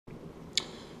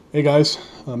Hey guys,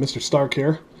 Mr. Stark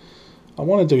here. I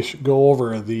wanted to go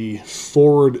over the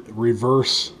forward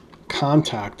reverse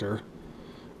contactor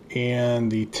and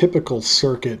the typical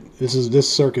circuit. This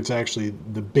circuit's actually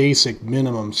the basic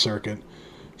minimum circuit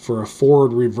for a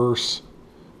forward reverse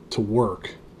to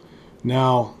work.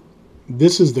 Now,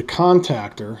 this is the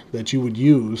contactor that you would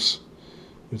use.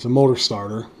 It's a motor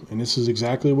starter, and this is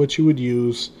exactly what you would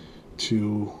use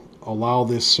to allow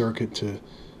this circuit to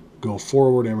go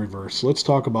forward and reverse. So let's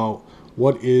talk about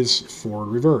what is forward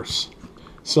reverse.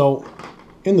 So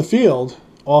in the field,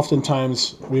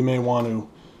 oftentimes we may want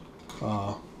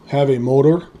to have a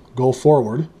motor go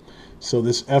forward. So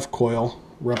this F coil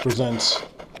represents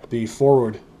the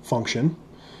forward function.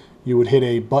 You would hit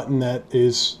a button that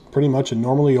is pretty much a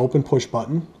normally open push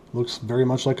button. Looks very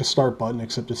much like a start button,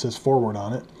 except it says forward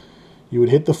on it. You would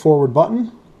hit the forward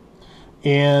button,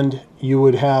 and you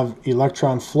would have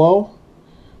electron flow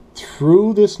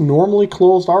through this normally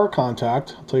closed R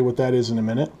contact. I'll tell you what that is in a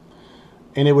minute.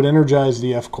 And it would energize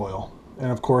the F coil. And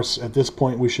of course, at this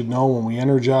point, we should know when we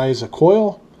energize a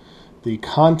coil, the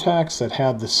contacts that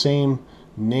have the same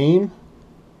name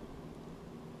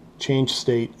change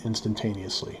state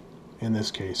instantaneously in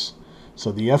this case.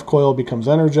 So the F coil becomes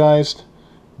energized,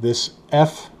 this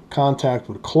F contact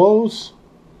would close,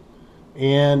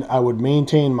 and I would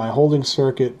maintain my holding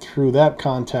circuit through that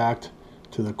contact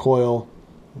to the coil,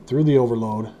 through the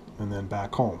overload, and then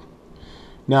back home.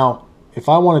 Now, if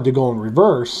I wanted to go in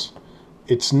reverse,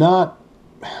 it's not,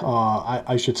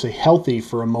 I should say, healthy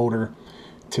for a motor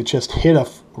to just hit a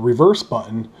reverse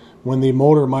button when the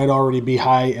motor might already be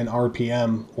high in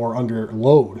RPM or under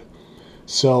load.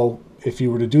 So if you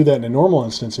were to do that in a normal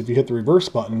instance, if you hit the reverse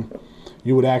button,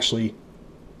 you would actually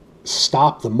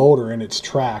stop the motor in its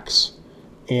tracks,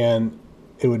 and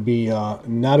it would be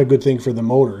not a good thing for the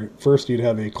motor. First, you'd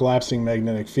have a collapsing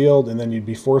magnetic field, and then you'd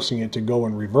be forcing it to go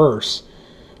in reverse,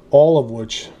 all of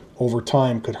which over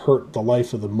time could hurt the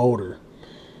life of the motor.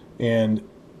 And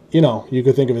you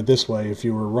could think of it this way: if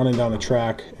you were running down a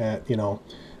track at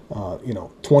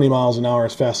 20 miles an hour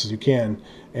as fast as you can,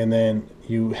 and then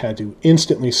you had to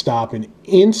instantly stop and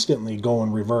instantly go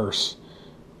in reverse,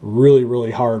 really, really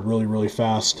hard, really, really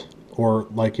fast, or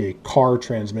like a car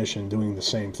transmission doing the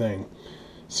same thing.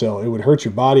 So it would hurt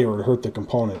your body or it would hurt the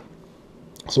component.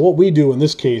 So what we do in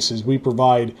this case is we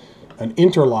provide an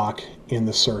interlock in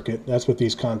the circuit. That's what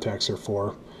these contacts are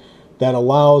for. That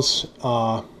allows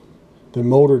the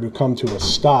motor to come to a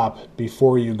stop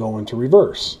before you go into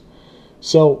reverse.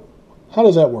 So how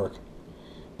does that work?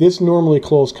 This normally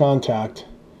closed contact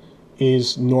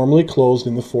is normally closed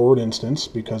in the forward instance,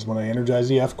 because when I energize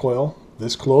the F coil,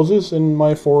 this closes and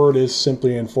my forward is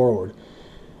simply in forward.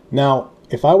 Now,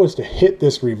 if I was to hit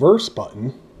this reverse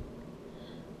button,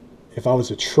 if I was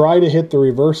to try to hit the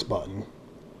reverse button,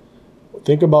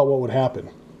 think about what would happen.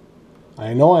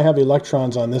 I know I have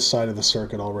electrons on this side of the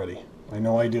circuit already. I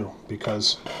know I do,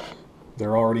 because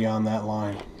they're already on that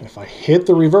line. If I hit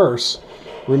the reverse,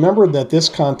 remember that this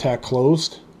contact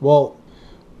closed. Well,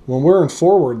 when we're in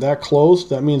forward, that closed.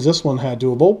 That means this one had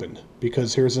to have opened,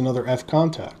 because here's another F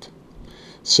contact.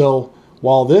 So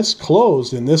while this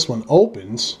closed and this one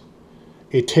opens,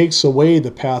 it takes away the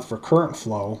path for current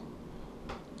flow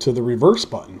to the reverse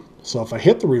button. So if I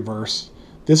hit the reverse,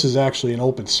 this is actually an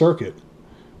open circuit,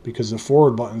 because the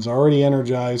forward button's already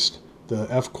energized, the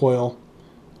F coil,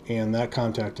 and that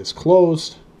contact is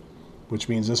closed, which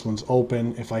means this one's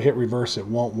open. If I hit reverse, it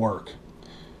won't work.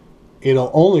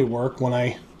 It'll only work when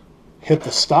I hit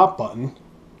the stop button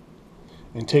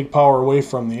and take power away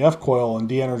from the F coil and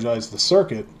de-energize the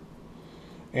circuit.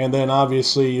 And then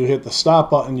obviously you hit the stop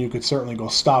button, you could certainly go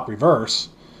stop reverse.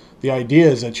 The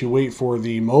idea is that you wait for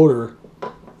the motor,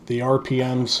 the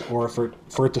RPMs, or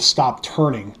for it to stop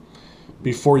turning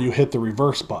before you hit the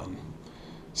reverse button.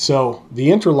 So the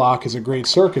interlock is a great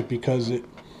circuit because it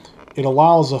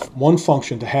allows one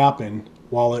function to happen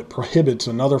while it prohibits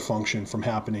another function from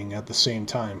happening at the same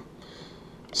time.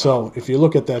 So if you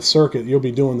look at that circuit, you'll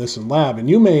be doing this in lab, and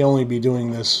you may only be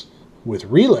doing this with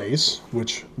relays,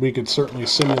 which we could certainly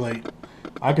simulate.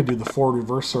 I could do the forward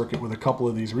reverse circuit with a couple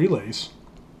of these relays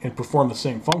and perform the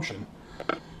same function.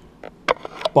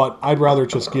 But I'd rather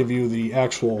just give you the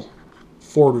actual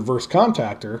forward reverse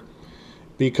contactor,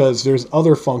 because there's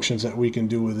other functions that we can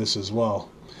do with this as well.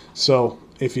 So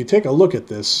if you take a look at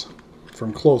this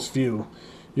from close view,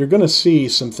 you're going to see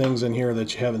some things in here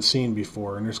that you haven't seen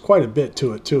before, and there's quite a bit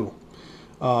to it too.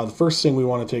 The first thing we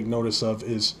want to take notice of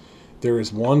is there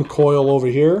is one coil over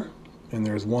here, and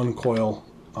there's one coil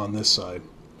on this side.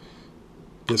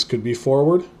 This could be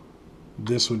forward,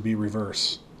 this would be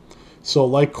reverse. So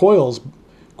like coils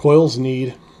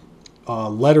need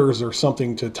letters or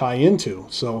something to tie into.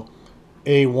 So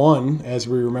A1, as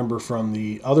we remember from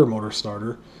the other motor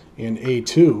starter, and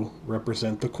A2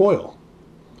 represent the coil.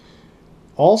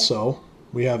 Also,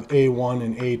 we have A1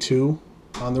 and A2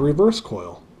 on the reverse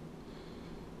coil.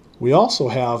 We also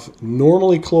have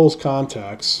normally closed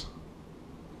contacts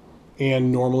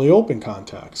and normally open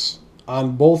contacts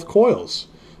on both coils.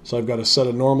 So I've got a set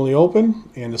of normally open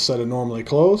and a set of normally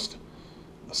closed,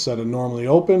 a set of normally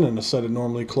open and a set of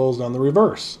normally closed on the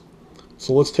reverse.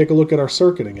 So let's take a look at our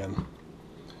circuit again.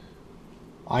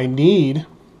 I need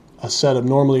a set of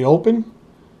normally open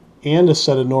and a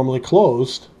set of normally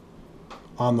closed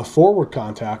on the forward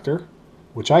contactor,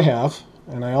 which I have,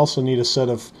 and I also need a set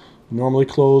of normally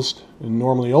closed and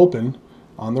normally open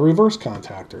on the reverse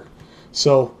contactor.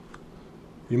 So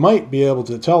you might be able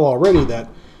to tell already that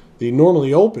the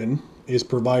normally open is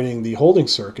providing the holding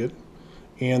circuit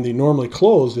and the normally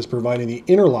closed is providing the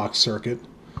interlock circuit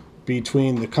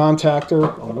between the contactor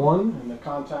of one and the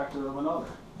contactor of another.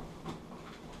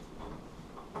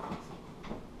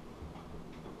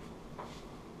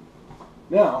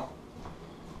 Now,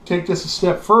 take this a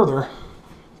step further.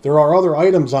 There are other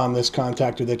items on this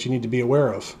contactor that you need to be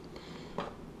aware of.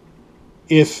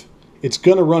 If it's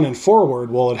going to run in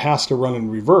forward, well, it has to run in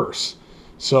reverse.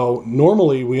 So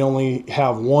normally we only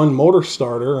have one motor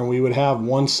starter and we would have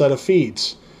one set of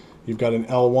feeds. You've got an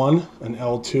L1, an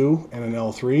L2, and an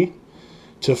L3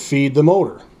 to feed the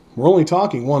motor. We're only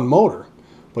talking one motor,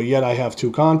 but yet I have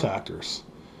two contactors.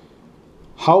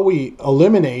 How we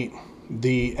eliminate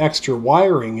the extra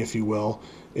wiring, if you will,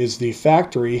 is the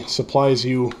factory supplies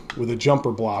you with a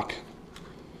jumper block.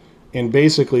 And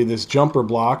basically this jumper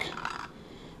block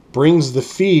brings the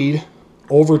feed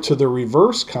over to the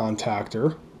reverse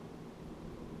contactor,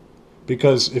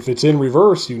 because if it's in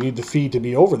reverse you need the feed to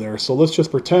be over there. So let's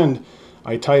just pretend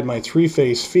I tied my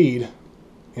three-phase feed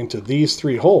into these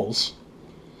three holes.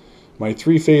 My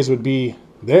three-phase would be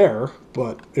there,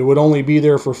 but it would only be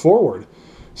there for forward.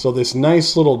 So this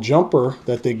nice little jumper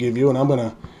that they give you, and I'm going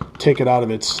to take it out of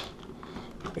its,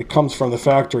 it comes from the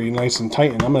factory nice and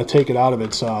tight, and I'm going to take it out of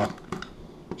its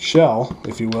shell,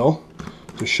 if you will,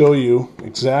 to show you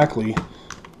exactly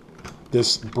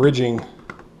this bridging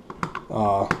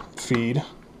feed.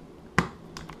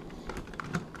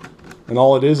 And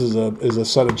all it is a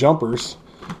set of jumpers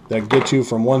that get you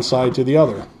from one side to the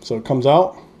other. So it comes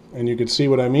out, and you can see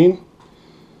what I mean.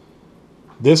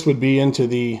 This would be into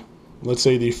the, let's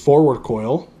say, the forward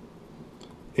coil,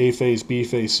 A phase, B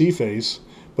phase, C phase,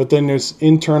 but then there's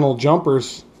internal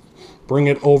jumpers bring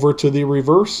it over to the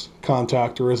reverse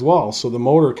contactor as well, so the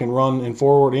motor can run in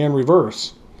forward and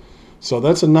reverse. So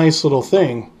that's a nice little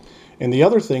thing. And the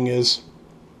other thing is,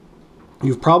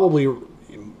 you've probably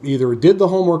either did the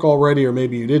homework already or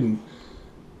maybe you didn't.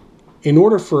 In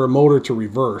order for a motor to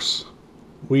reverse,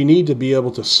 we need to be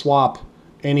able to swap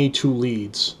any two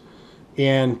leads.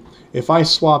 And if I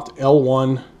swapped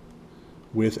L1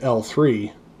 with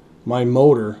L3, my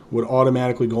motor would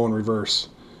automatically go in reverse.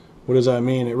 What does that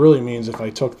mean? It really means if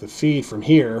I took the feed from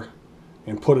here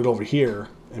and put it over here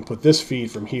and put this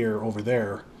feed from here over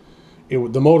there,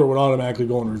 the motor would automatically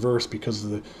go in reverse because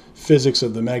of the physics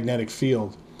of the magnetic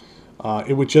field.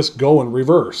 It would just go in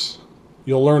reverse.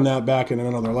 You'll learn that back in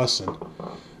another lesson.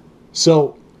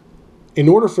 So in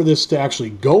order for this to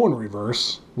actually go in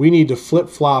reverse, we need to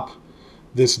flip-flop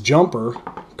this jumper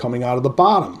coming out of the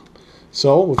bottom.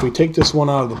 So if we take this one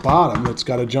out of the bottom, it's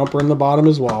got a jumper in the bottom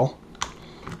as well.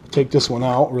 Take this one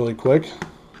out really quick,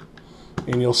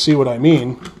 and you'll see what I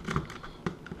mean.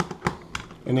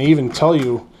 And they even tell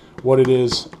you what it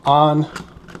is on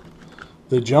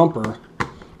the jumper,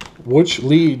 which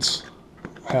leads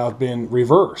have been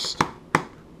reversed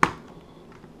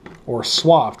or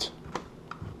swapped,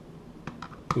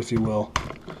 if you will.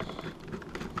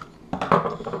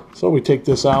 So we take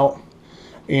this out,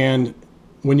 and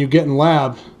when you get in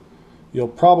lab, you'll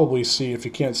probably see, if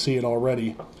you can't see it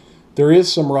already, there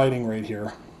is some writing right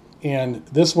here. And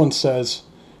this one says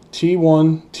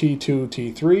T1, T2,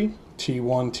 T3,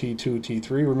 T1, T2, T3.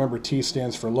 Remember, T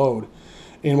stands for load.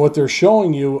 And what they're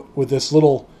showing you with this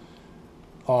little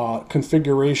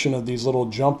configuration of these little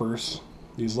jumpers,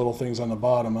 these little things on the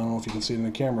bottom, I don't know if you can see it in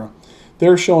the camera,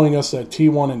 they're showing us that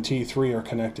T1 and T3 are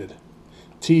connected.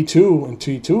 T2 and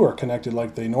T2 are connected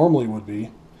like they normally would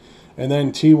be. And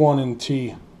then T1 and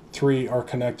T3 are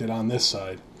connected on this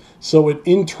side. So it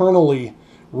internally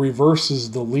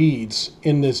reverses the leads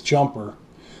in this jumper.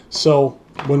 So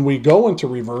when we go into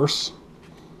reverse,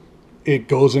 it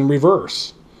goes in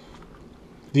reverse.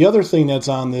 The other thing that's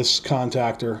on this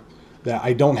contactor that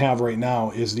I don't have right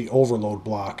now is the overload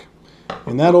block.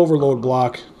 And that overload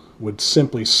block would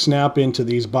simply snap into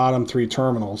these bottom 3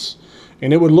 terminals,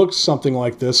 and it would look something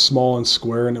like this, small and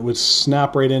square, and it would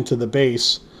snap right into the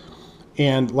base.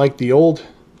 And like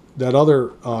that other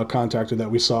contactor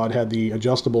that we saw, it had the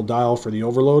adjustable dial for the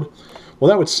overload. Well,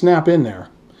 that would snap in there,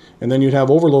 and then you'd have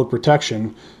overload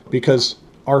protection, because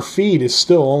our feed is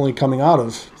still only coming out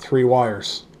of 3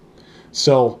 wires.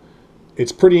 So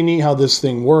it's pretty neat how this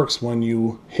thing works. When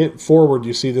you hit forward,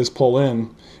 you see this pull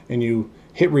in, and you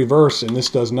hit reverse, and this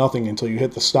does nothing until you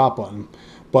hit the stop button.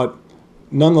 But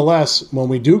nonetheless, when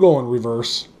we do go in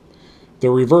reverse, the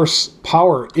reverse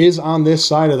power is on this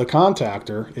side of the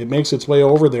contactor. It makes its way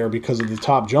over there because of the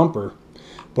top jumper,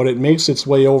 but it makes its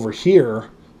way over here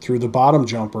through the bottom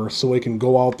jumper so it can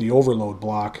go out the overload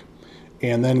block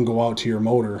and then go out to your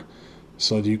motor,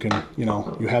 so that you can,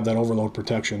 you have that overload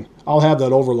protection. I'll have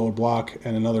that overload block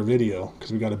in another video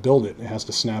because we got to build it. It has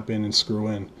to snap in and screw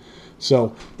in.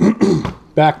 So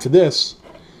back to this,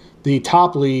 the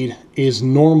top lead is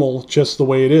normal just the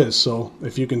way it is. So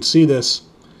if you can see this,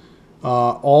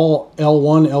 all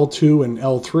L1, L2, and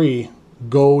L3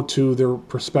 go to their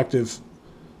respective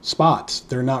spots.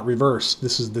 They're not reversed.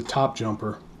 This is the top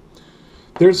jumper.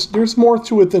 There's more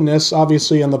to it than this.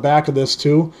 Obviously, on the back of this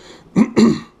too,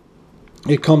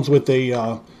 it comes with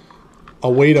a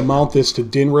way to mount this to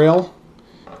DIN rail,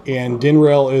 and DIN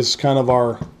rail is kind of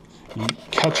our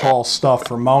catch-all stuff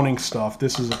for mounting stuff.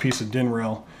 This is a piece of DIN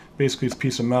rail. Basically, it's a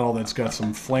piece of metal that's got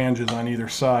some flanges on either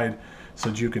side, so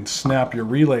that you can snap your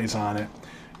relays on it.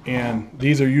 And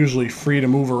these are usually free to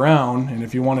move around, and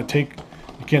if you want to take,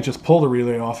 you can't just pull the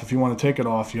relay off. If you want to take it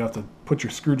off, you have to put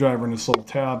your screwdriver in this little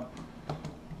tab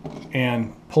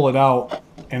and pull it out,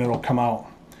 and it'll come out.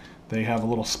 They have a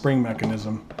little spring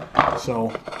mechanism. So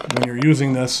when you're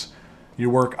using this, you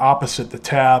work opposite the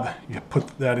tab, you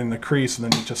put that in the crease, and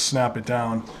then you just snap it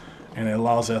down, and it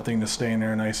allows that thing to stay in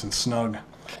there nice and snug.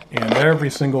 And every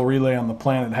single relay on the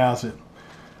planet has it.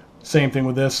 Same thing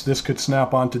with this. This could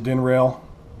snap onto DIN rail,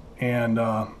 and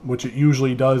which it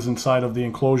usually does inside of the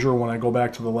enclosure. When I go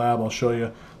back to the lab, I'll show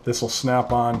you. This will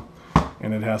snap on,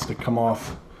 and it has to come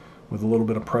off with a little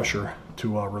bit of pressure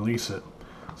to release it.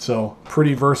 So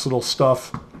pretty versatile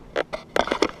stuff.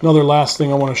 Another last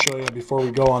thing I want to show you before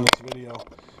we go on this video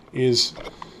is,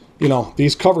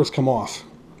 these covers come off.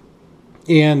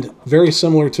 And very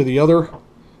similar to the other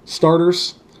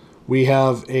starters, we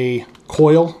have a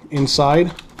coil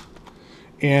inside,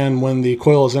 and when the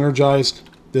coil is energized,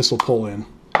 this will pull in.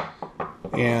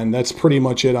 And that's pretty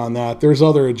much it on that. There's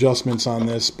other adjustments on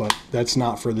this, but that's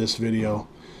not for this video.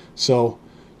 So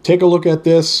take a look at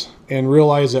this and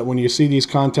realize that when you see these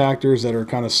contactors that are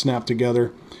kind of snapped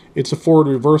together, it's a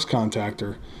forward-reverse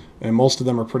contactor, and most of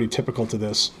them are pretty typical to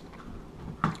this.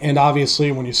 And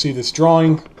obviously, when you see this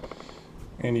drawing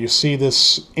and you see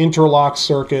this interlock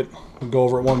circuit, we'll go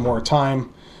over it one more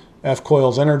time. F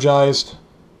coil's energized,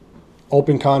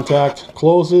 open contact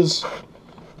closes,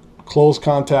 closed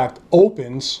contact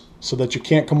opens, so that you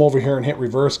can't come over here and hit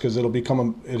reverse, because it'll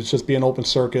just be an open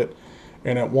circuit,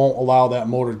 and it won't allow that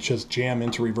motor to just jam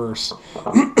into reverse.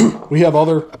 We have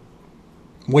other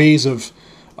ways of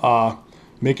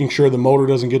making sure the motor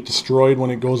doesn't get destroyed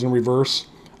when it goes in reverse.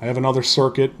 I have another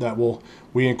circuit that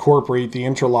we incorporate the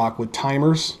interlock with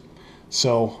timers.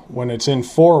 So when it's in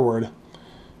forward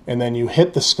and then you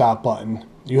hit the stop button,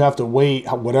 you have to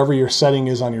wait whatever your setting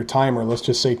is on your timer. Let's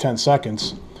just say 10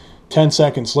 seconds. 10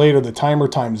 seconds later, the timer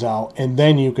times out, and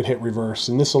then you could hit reverse.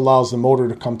 And this allows the motor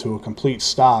to come to a complete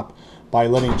stop by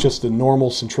letting just the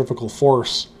normal centrifugal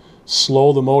force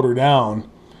slow the motor down,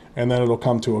 and then it'll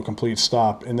come to a complete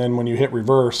stop. And then when you hit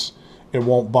reverse, it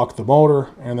won't buck the motor,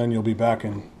 and then you'll be back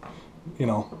in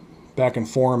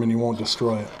form, and you won't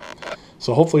destroy it.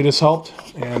 So hopefully this helped,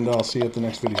 and I'll see you at the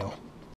next video.